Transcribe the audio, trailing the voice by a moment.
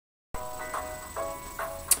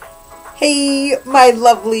Hey, my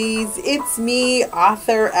lovelies, it's me,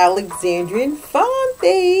 author Alexandrian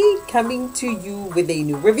Fonte, coming to you with a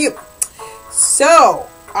new review. So,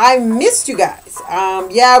 I missed you guys.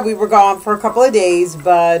 Yeah, we were gone for a couple of days,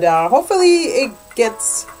 but hopefully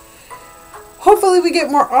we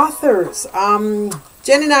get more authors.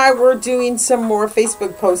 Jen and I were doing some more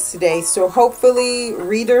Facebook posts today, so hopefully,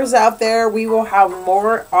 readers out there, we will have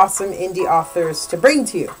more awesome indie authors to bring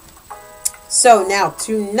to you. So now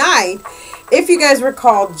tonight, if you guys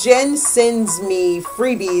recall, Jen sends me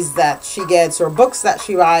freebies that she gets or books that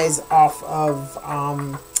she buys off of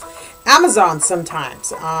Amazon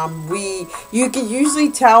sometimes. You can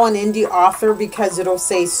usually tell an indie author because it'll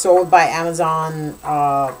say sold by Amazon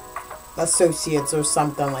Associates or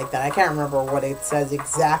something like that. I can't remember what it says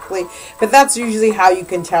exactly, but that's usually how you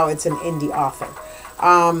can tell it's an indie author.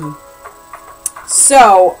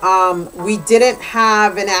 We didn't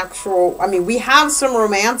have an actual, we have some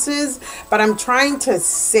romances, but I'm trying to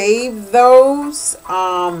save those,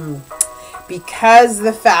 because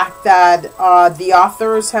the fact that, the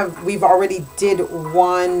authors we've already did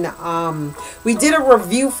one, we did a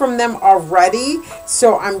review from them already,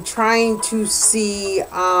 so I'm trying to see,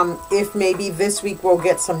 if maybe this week we'll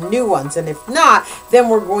get some new ones, and if not, then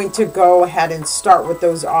we're going to go ahead and start with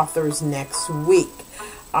those authors next week.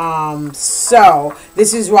 So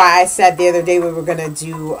this is why I said the other day we were going to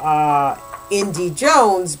do Indy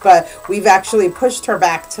Jones, but we've actually pushed her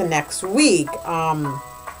back to next week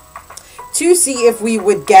to see if we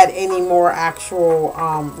would get any more actual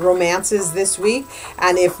romances this week,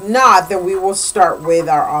 and if not, then we will start with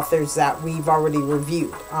our authors that we've already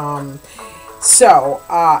reviewed. As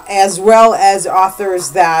well as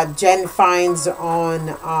authors that Jen finds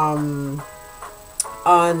on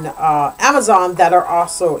Amazon that are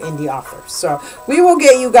also indie authors. So we will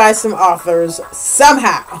get you guys some authors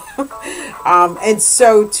somehow. And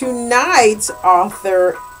so tonight's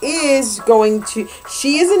author is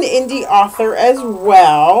she is an indie author as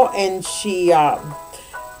well, and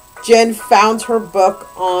Jen found her book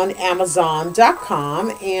on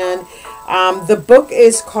Amazon.com, and the book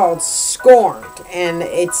is called Scorned, and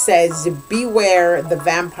it says Beware the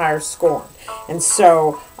Vampire Scorned. And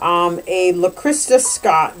so, a LaKrista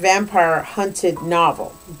Scott vampire hunted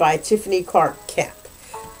novel by Tyffani Kemp.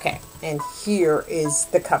 Okay, and here is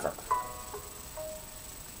the cover.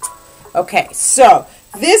 Okay, so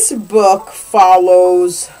this book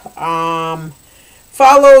follows LaKrista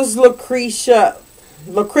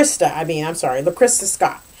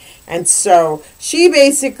Scott. And so she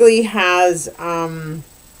basically has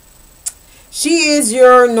she is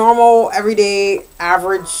your normal, everyday,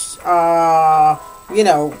 average,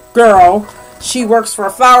 girl. She works for a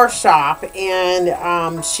flower shop,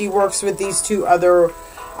 and she works with these two other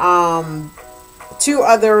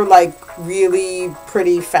like really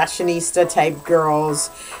pretty fashionista type girls,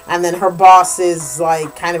 and then her boss is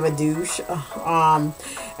like kind of a douche.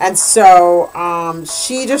 And so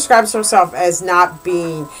she describes herself as not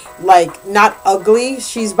being not ugly.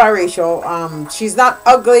 She's biracial. She's not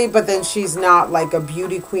ugly, but then she's not like a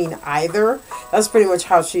beauty queen either. That's pretty much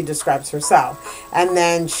how she describes herself. And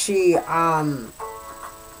then she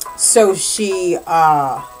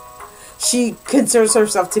considers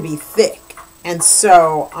herself to be thick. And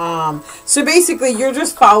so basically you're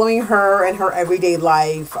just following her and her everyday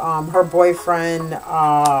life. Her boyfriend,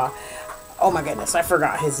 oh my goodness, I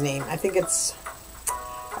forgot his name. I think it's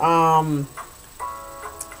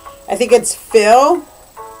Phil.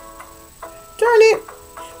 Darn it.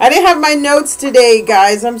 I didn't have my notes today,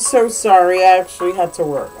 guys. I'm so sorry. I actually had to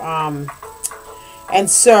work. And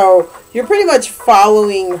so you're pretty much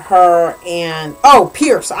following her and,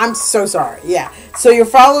 Pierce. I'm so sorry. Yeah. So you're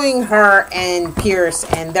following her and Pierce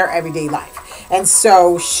and their everyday life. And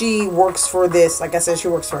so she works for this, like I said, she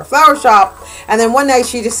works for a flower shop. And then one night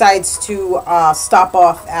she decides to stop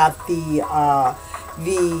off at the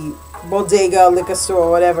bodega, liquor store,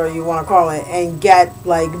 whatever you want to call it, and get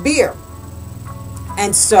like beer.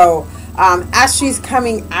 And so as she's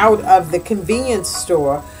coming out of the convenience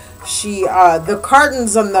store, she the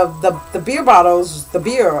cartons on the beer bottles,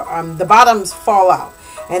 the bottoms fall out.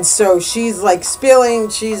 And so she's like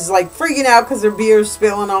she's like freaking out because her beer's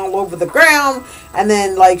spilling all over the ground. And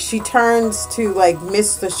then like she turns to like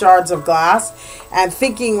miss the shards of glass and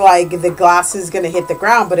thinking like the glass is going to hit the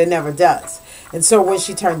ground, but it never does. And so when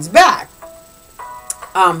she turns back,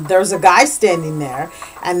 there's a guy standing there,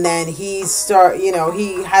 and then he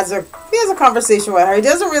has a conversation with her. He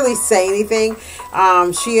doesn't really say anything.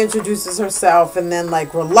 She introduces herself, and then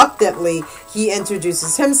like reluctantly he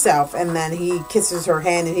introduces himself, and then he kisses her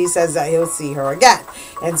hand, and he says that he'll see her again.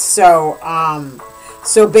 And so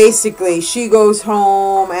basically she goes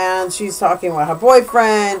home, and and she's talking with her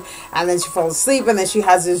boyfriend, and then she falls asleep, and then she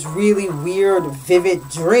has this really weird, vivid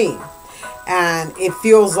dream. And it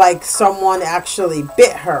feels like someone actually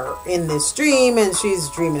bit her in this dream, and she's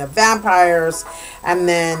dreaming of vampires. And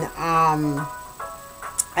then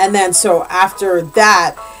so after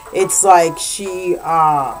that, it's like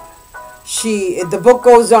the book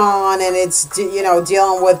goes on, and it's,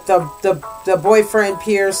 dealing with the boyfriend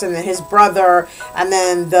Pierce, and then his brother, and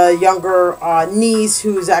then the younger niece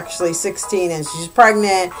who's actually 16 and she's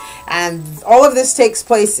pregnant, and all of this takes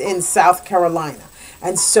place in South Carolina.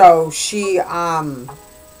 And so so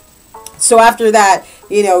after that,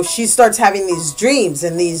 she starts having these dreams,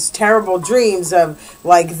 and these terrible dreams of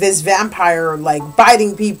like this vampire like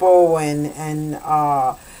biting people and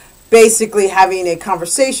basically having a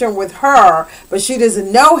conversation with her, but she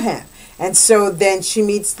doesn't know him. And so then she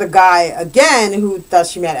meets the guy again who thought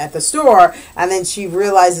she met at the store, and then she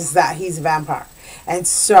realizes that he's a vampire. And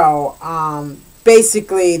so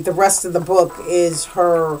basically the rest of the book is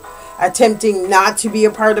her attempting not to be a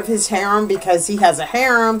part of his harem, because he has a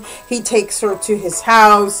harem. He takes her to his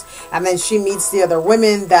house, and then she meets the other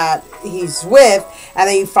women that he's with, and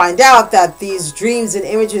then you find out that these dreams and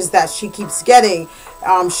images that she keeps getting,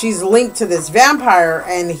 she's linked to this vampire,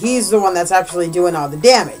 and he's the one that's actually doing all the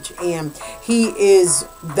damage. And he is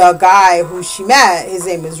the guy who she met. His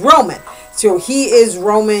name is Roman. So he is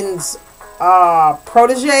Roman's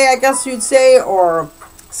protege, I guess you'd say, or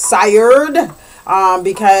sired,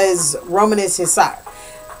 because Roman is his sire.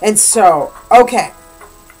 And so, okay.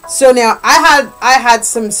 So now I had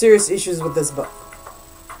some serious issues with this book.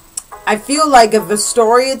 I feel like the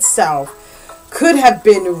story itself could have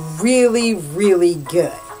been really, really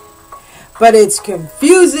good, but it's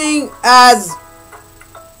confusing as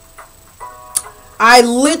I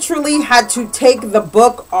literally had to take the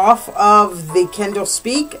book off of the Kindle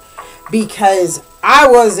Speak, because I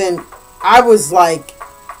was like,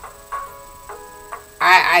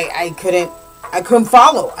 I couldn't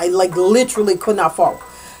follow. I like literally could not follow.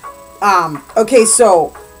 Okay,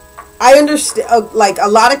 so I understand, like, a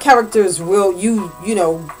lot of characters will,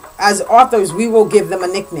 as authors, we will give them a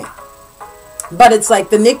nickname. But it's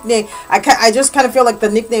like the nickname, I just kind of feel like the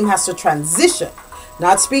nickname has to transition.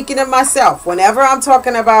 Not speaking of myself. Whenever I'm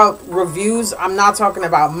talking about reviews, I'm not talking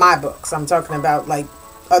about my books. I'm talking about, like,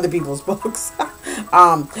 other people's books.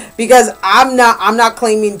 Because I'm not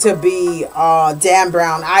claiming to be Dan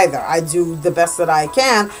Brown either. I do the best that I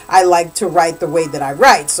can. I like to write the way that I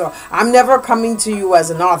write. So I'm never coming to you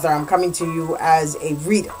as an author. I'm coming to you as a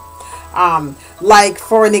reader. Like,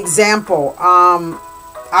 for an example,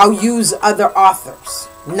 I'll use other authors,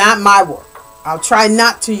 not my work. I'll try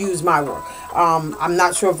not to use my work. I'm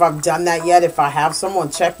not sure if I've done that yet. If I have,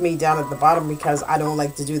 someone check me down at the bottom, because I don't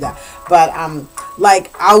like to do that. But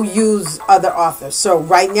like, I'll use other authors. So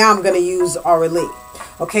right now I'm going to use Aura Lee.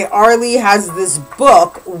 Okay, Aura Lee has this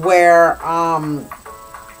book where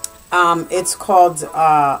it's called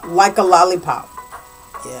Like a Lollipop.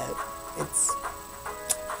 Yeah,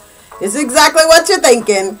 it's exactly what you're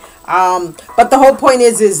thinking. But the whole point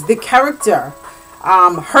is the character,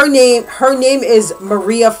 her name is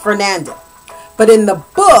Maria Fernanda. But in the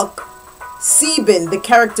book, Sebin, the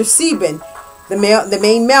character Sebin, the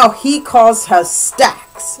main male, he calls her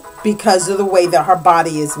Stax because of the way that her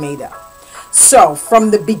body is made up. So from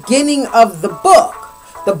the beginning of the book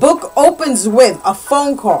opens with a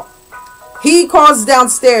phone call. He calls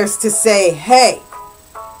downstairs to say, "Hey,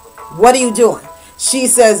 what are you doing?" She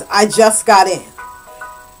says, "I just got in."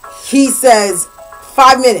 He says,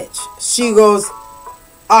 5 minutes. She goes,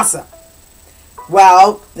 "Awesome."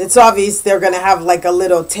 Well, it's obvious they're going to have like a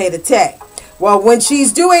little tete-a-tete. Well, when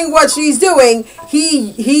she's doing what she's doing,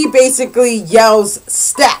 he basically yells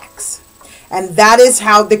Stax. And that is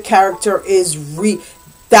how the character is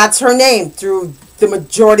that's her name through the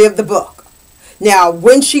majority of the book. Now,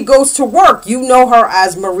 when she goes to work, you know her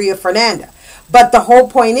as Maria Fernanda. But the whole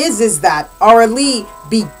point is that Aura Lee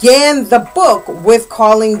began the book with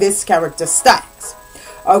calling this character Stax.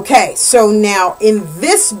 Okay, so now in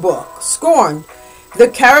this book, Scorned, the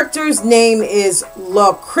character's name is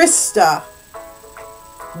LaKrista,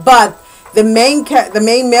 but the main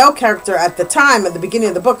male character at the time, at the beginning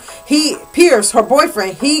of the book, Pierce, her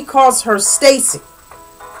boyfriend, he calls her Stacy.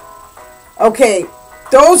 Okay,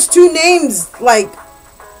 those two names, like,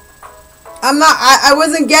 I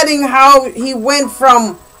wasn't getting how he went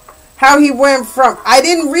from, I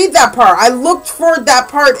didn't read that part. I looked for that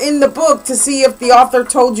part in the book to see if the author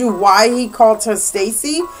told you why he called her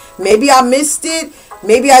Stacy. Maybe I missed it.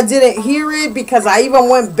 Maybe I didn't hear it, because I even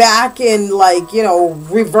went back and, like,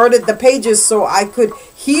 reverted the pages so I could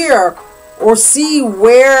hear or see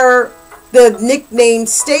where the nickname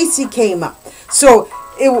Stacy came up. So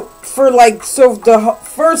the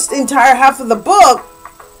first entire half of the book,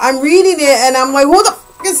 I'm reading it and I'm like, who the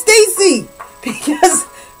fuck is Stacy? Because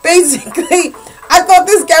basically I thought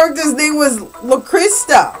this character's name was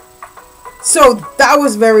LaKrista. So that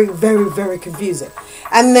was very, very, very confusing.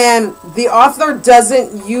 And then the author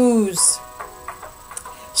doesn't use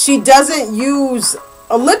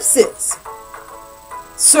ellipses.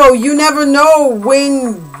 So you never know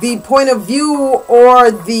when the point of view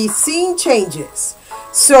or the scene changes.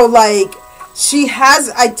 So like she has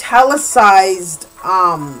italicized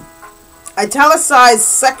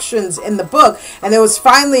sections in the book, and it was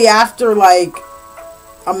finally after like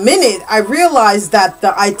a minute I realized that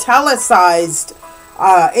the italicized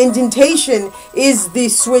indentation is the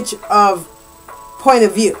switch of point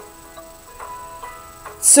of view.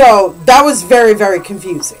 So that was very, very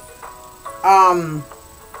confusing.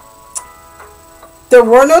 There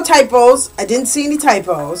were no typos. I didn't see any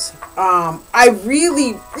typos. I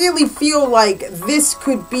really, really feel like this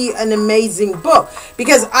could be an amazing book,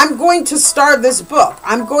 because I'm going to star this book.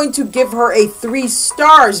 I'm going to give her a 3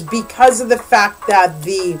 stars because of the fact that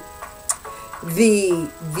the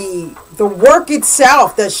work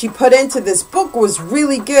itself that she put into this book was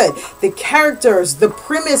really good. The characters, the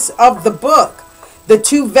premise of the book, the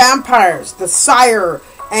 2 vampires, the sire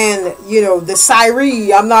and, the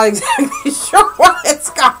siree. I'm not exactly sure what it's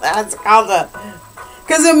called.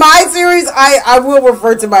 Because in my series, I will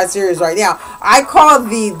refer to my series right now. I call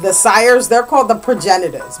the sires, they're called the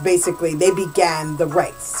progenitors. Basically, they began the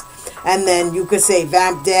race. And then you could say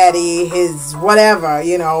Vamp Daddy, his whatever, I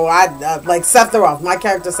like Sephiroth, my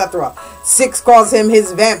character Sephiroth. 6 calls him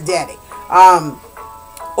his Vamp Daddy.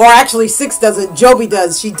 Or actually 6 doesn't, Joby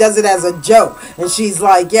does. She does it as a joke. And she's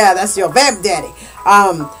like, yeah, that's your Vamp Daddy.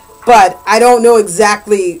 But I don't know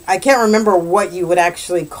exactly, I can't remember what you would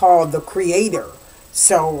actually call the creator.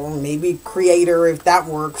 So maybe creator, if that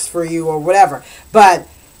works for you or whatever. But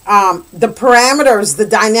the parameters, the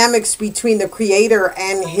dynamics between the creator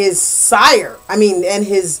and his sire, and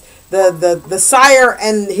the sire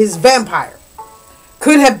and his vampire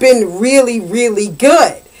could have been really, really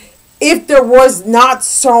good if there was not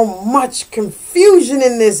so much confusion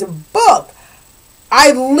in this book.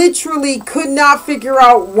 I literally could not figure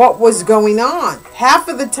out what was going on half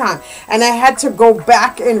of the time. And I had to go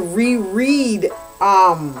back and reread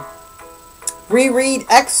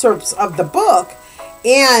excerpts of the book.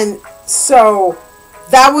 And so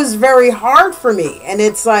that was very hard for me. And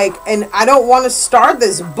it's like, and I don't want to start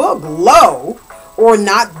this book low or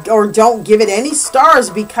don't give it any stars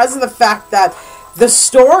because of the fact that the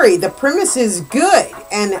story, the premise is good.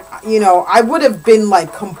 And, I would have been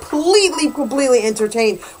like completely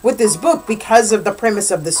entertained with this book because of the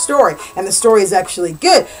premise of the story. And the story is actually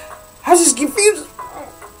good. I was just confused.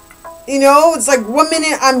 It's like 1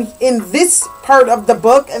 minute I'm in this part of the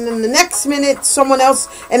book and then the next minute someone else.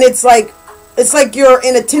 And it's like you're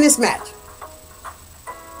in a tennis match.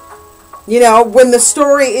 When the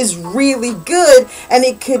story is really good, and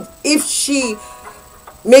it could, if she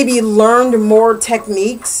maybe learned more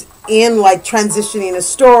techniques in like transitioning a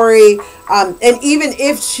story, and even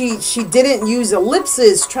if she didn't use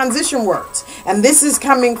ellipses, transition words, and this is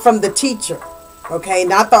coming from the teacher, okay,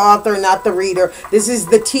 not the author, not the reader, this is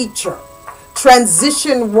the teacher.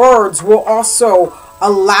 Transition words will also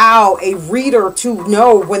allow a reader to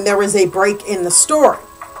know when there is a break in the story.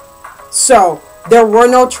 So there were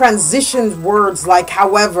no transition words like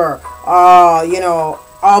however,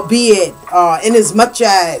 albeit, in as much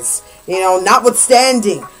as,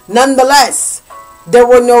 notwithstanding, nonetheless. There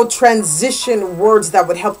were no transition words that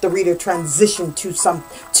would help the reader transition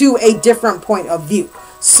to a different point of view.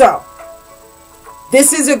 So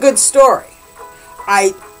this is a good story.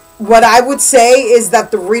 What I would say is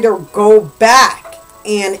that the reader go back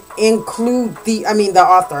and include the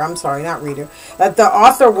author, I'm sorry, not reader, that the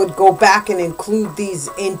author would go back and include these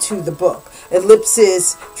into the book.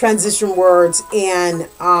 Ellipses, transition words, and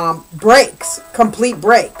breaks, complete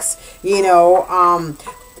breaks,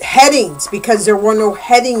 headings, because there were no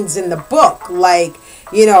headings in the book, like,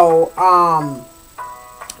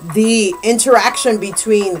 the interaction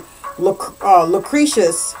between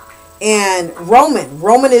LaKrista and Roman.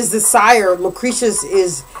 Roman is the sire, LaKrista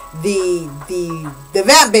is the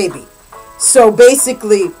vamp baby. So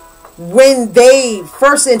basically, when they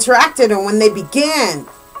first interacted and when they began,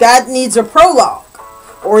 that needs a prologue,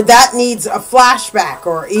 or that needs a flashback,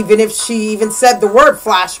 or even if she even said the word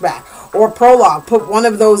flashback or prologue, put one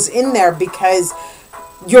of those in there, because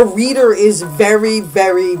your reader is very,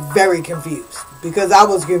 very, very confused, because I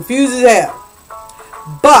was confused as hell.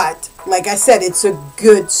 But like I said, it's a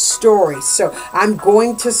good story. So I'm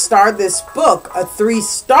going to star this book a 3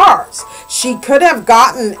 stars. She could have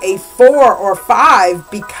gotten a 4 or 5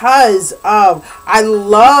 because of, I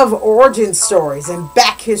love origin stories and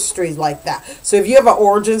back histories like that. So if you have an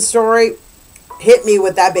origin story, hit me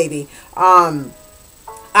with that, baby.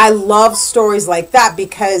 I love stories like that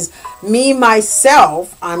because me,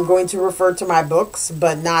 myself, I'm going to refer to my books,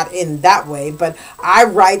 but not in that way, but I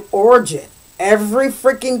write origin. Every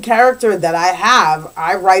freaking character that I have,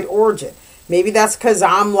 I write origin. Maybe that's because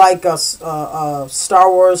I'm like a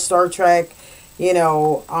Star Wars, Star Trek, you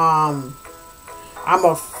know, I'm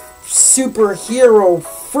a superhero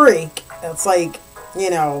freak. It's like,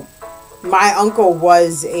 you know, my uncle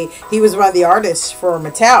he was one of the artists for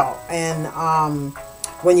Mattel, and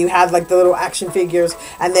when you had like the little action figures,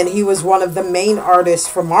 and then he was one of the main artists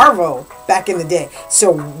for Marvel back in the day.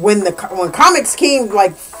 So when comics came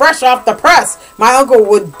like fresh off the press, my uncle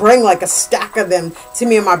would bring like a stack of them to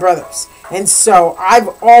me and my brothers. And so I've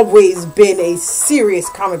always been a serious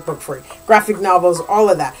comic book freak, graphic novels, all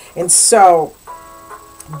of that. And so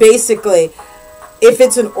basically, if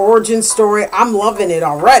it's an origin story, I'm loving it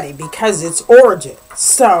already because it's origin.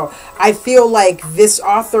 So I feel like this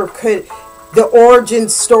author the origin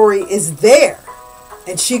story is there,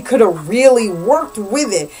 and she could have really worked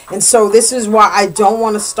with it. And so this is why I don't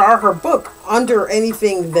want to star her book under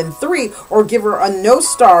anything than 3 or give her a no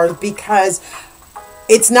stars, because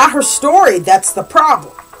it's not her story that's the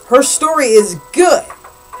problem. Her story is good.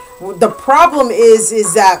 The problem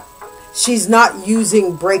is that she's not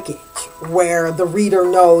using breakage where the reader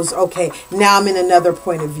knows, okay, now I'm in another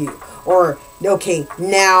point of view, or okay,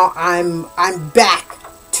 now I'm back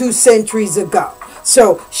 2 centuries ago.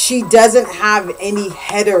 So she doesn't have any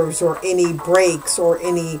headers or any breaks or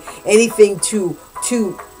anything to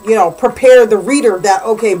you know, prepare the reader that,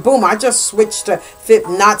 okay, boom, I just switched to fit.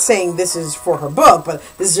 Not saying this is for her book, but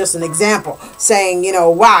this is just an example, saying, you know,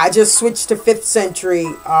 wow, I just switched to 5th century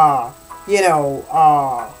you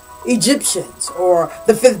know, Egyptians, or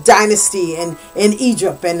the 5th dynasty in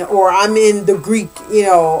Egypt, or I'm in the Greek, you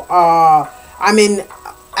know, I'm in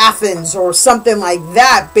Athens or something like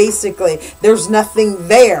that. Basically, there's nothing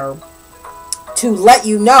there to let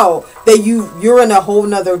you know that you're in a whole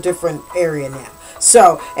nother different area now.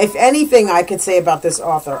 So if anything I could say about this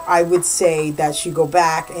author, I would say that she go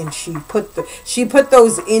back and she put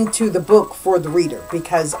those into the book for the reader,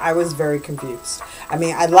 because I was very confused. I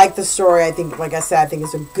mean, I like the story. I think, like I said, I think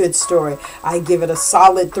it's a good story. I give it a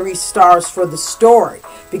solid 3 stars for the story,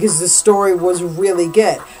 because the story was really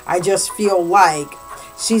good. I just feel like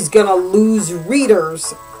she's gonna lose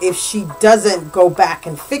readers if she doesn't go back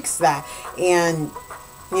and fix that. And,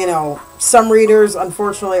 you know, some readers,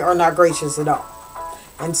 unfortunately, are not gracious at all.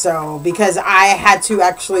 And so, because I had to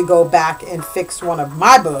actually go back and fix one of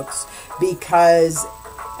my books,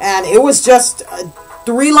 and it was just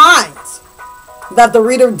 3 lines that the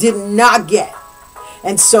reader did not get.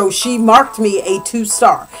 And so she marked me a 2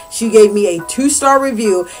 star. She gave me a 2 star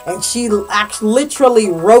review, and she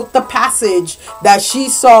literally wrote the passage that she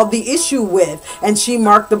saw the issue with, and she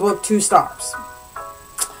marked the book 2 stars.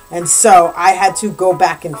 And so I had to go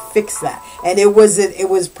back and fix that. And it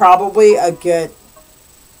was probably a good,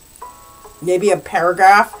 maybe a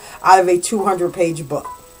paragraph out of a 200-page book.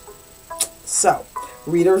 So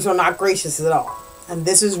readers are not gracious at all. And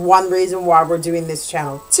this is one reason why we're doing this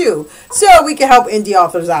channel too, so we can help indie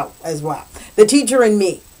authors out as well. The Teacher in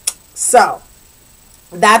Me. So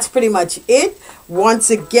that's pretty much it. Once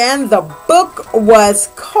again, the book was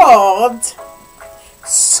called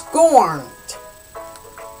Scorned.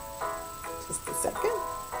 Just a second.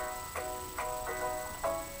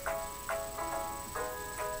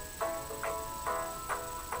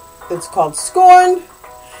 It's called Scorned,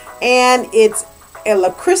 and it's a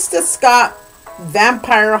LaKrista Scott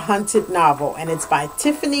vampire hunted novel, and it's by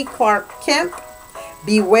Tyffani Kemp.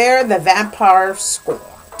 Beware the Vampire Scorned.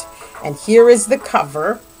 And here is the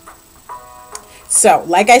cover. So,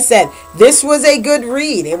 like I said, this was a good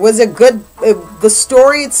read. It was a good, the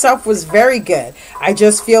story itself was very good. I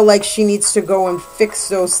just feel like she needs to go and fix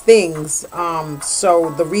those things, so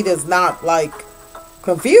the reader's not like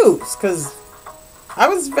confused, because I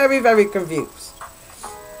was very, very confused.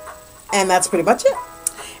 And that's pretty much it.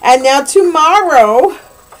 And now tomorrow,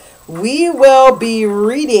 we will be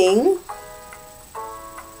reading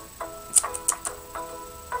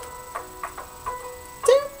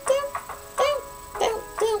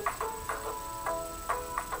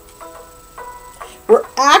we're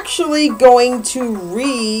actually going to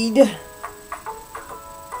read,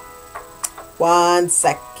 one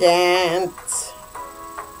second.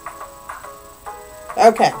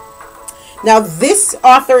 Okay. Now, this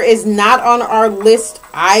author is not on our list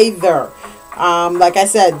either. Like I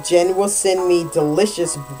said, Jen will send me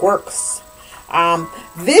delicious works.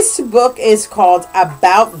 This book is called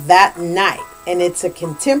About That Night, and it's a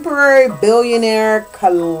contemporary billionaire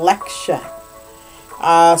collection.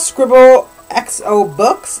 Scribble XO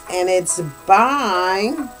Books, and it's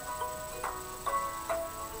by...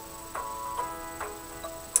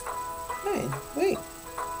 Hey, wait.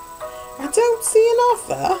 I don't see an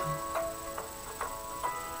author.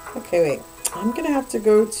 Okay, wait. I'm going to have to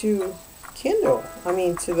go to Kindle. I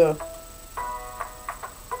mean, to the...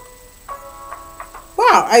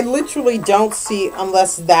 Wow, I literally don't see,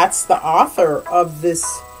 unless that's the author of this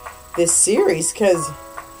series, because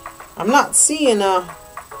I'm not seeing a...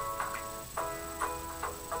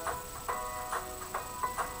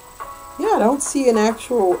 Yeah, I don't see an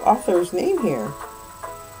actual author's name here.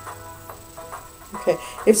 Okay,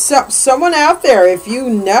 if someone out there, if you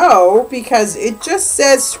know, because it just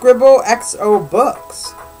says Scribble XO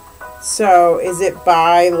Books. So, is it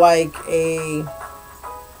by, like, a...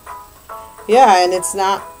 Yeah, and it's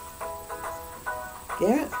not...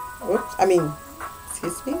 Yeah, whoops, I mean,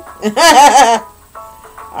 excuse me?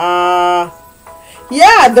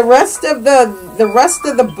 Yeah, the rest of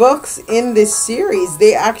the books in this series,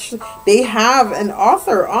 they have an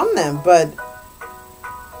author on them, but...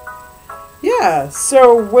 Yeah,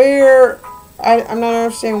 so where... I'm not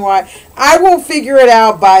understanding why. I will figure it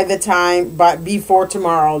out before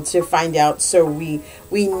tomorrow to find out, so we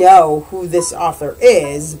know who this author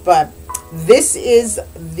is. But this is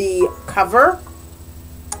the cover,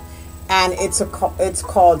 and it's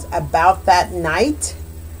called About That Night,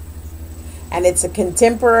 and it's a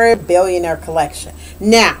contemporary billionaire collection.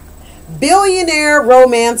 Now, billionaire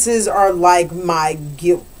romances are like my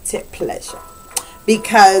guilty pleasure,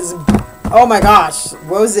 because... Oh my gosh,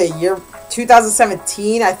 what was it? Year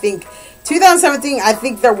 2017, I think. 2017, I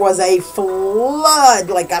think there was a flood,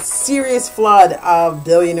 like a serious flood of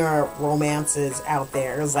billionaire romances out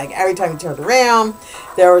there. It was like every time you turned around,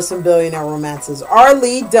 there were some billionaire romances. Our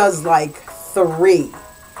lead does like 3.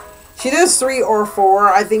 She does 3 or 4,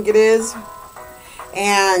 I think it is.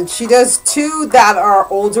 And she does 2 that are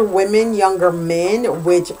older women, younger men,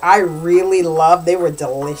 which I really love. They were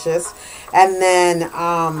delicious. And then,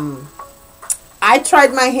 I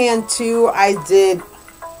tried my hand too. I did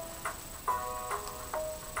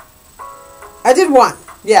 1.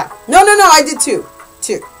 Yeah. No. I did 2.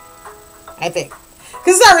 2. I think.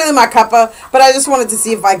 Because it's not really my cuppa. But I just wanted to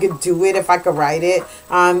see if I could do it. If I could write it.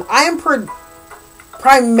 I am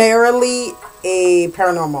primarily a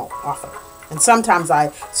paranormal author. And sometimes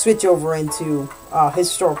I switch over into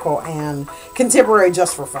historical and contemporary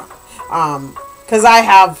just for fun. Because I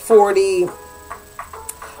have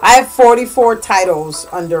 44 titles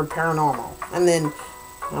under paranormal. And then,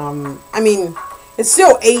 I mean, it's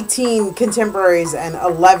still 18 contemporaries and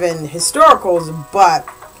 11 historicals, but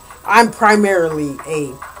I'm primarily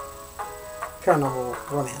a paranormal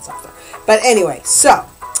romance author. But anyway, so,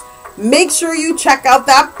 make sure you check out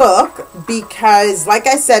that book, because, like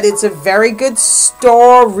I said, it's a very good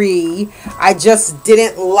story. I just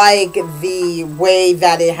didn't like the way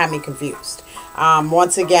that it had me confused.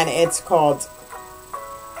 Once again, it's called...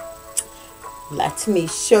 Let me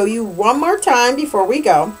show you one more time before we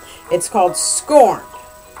go. It's called Scorned,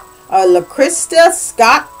 a LaKrista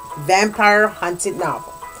Scott vampire hunted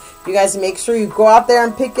novel. You guys make sure you go out there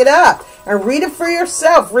and pick it up and read it for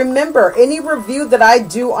yourself. Remember, any review that I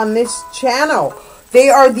do on this channel, they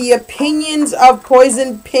are the opinions of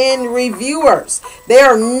Poison Pen reviewers. They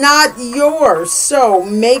are not yours. So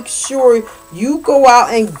make sure you go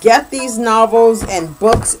out and get these novels and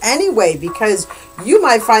books anyway, because you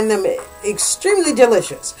might find them extremely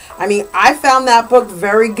delicious. I mean, I found that book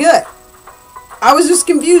very good. I was just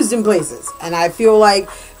confused in places, and I feel like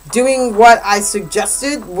doing what I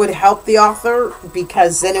suggested would help the author,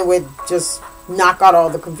 because then it would just knock out all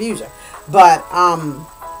the confusion. But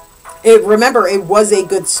remember, it was a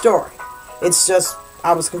good story. It's just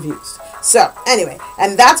I was confused. So anyway,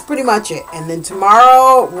 and that's pretty much it. And then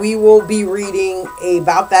tomorrow we will be reading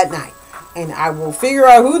About That Night, and I will figure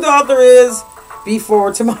out who the author is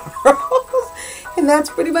before tomorrow. And that's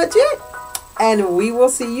pretty much it. And we will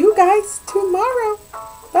see you guys tomorrow.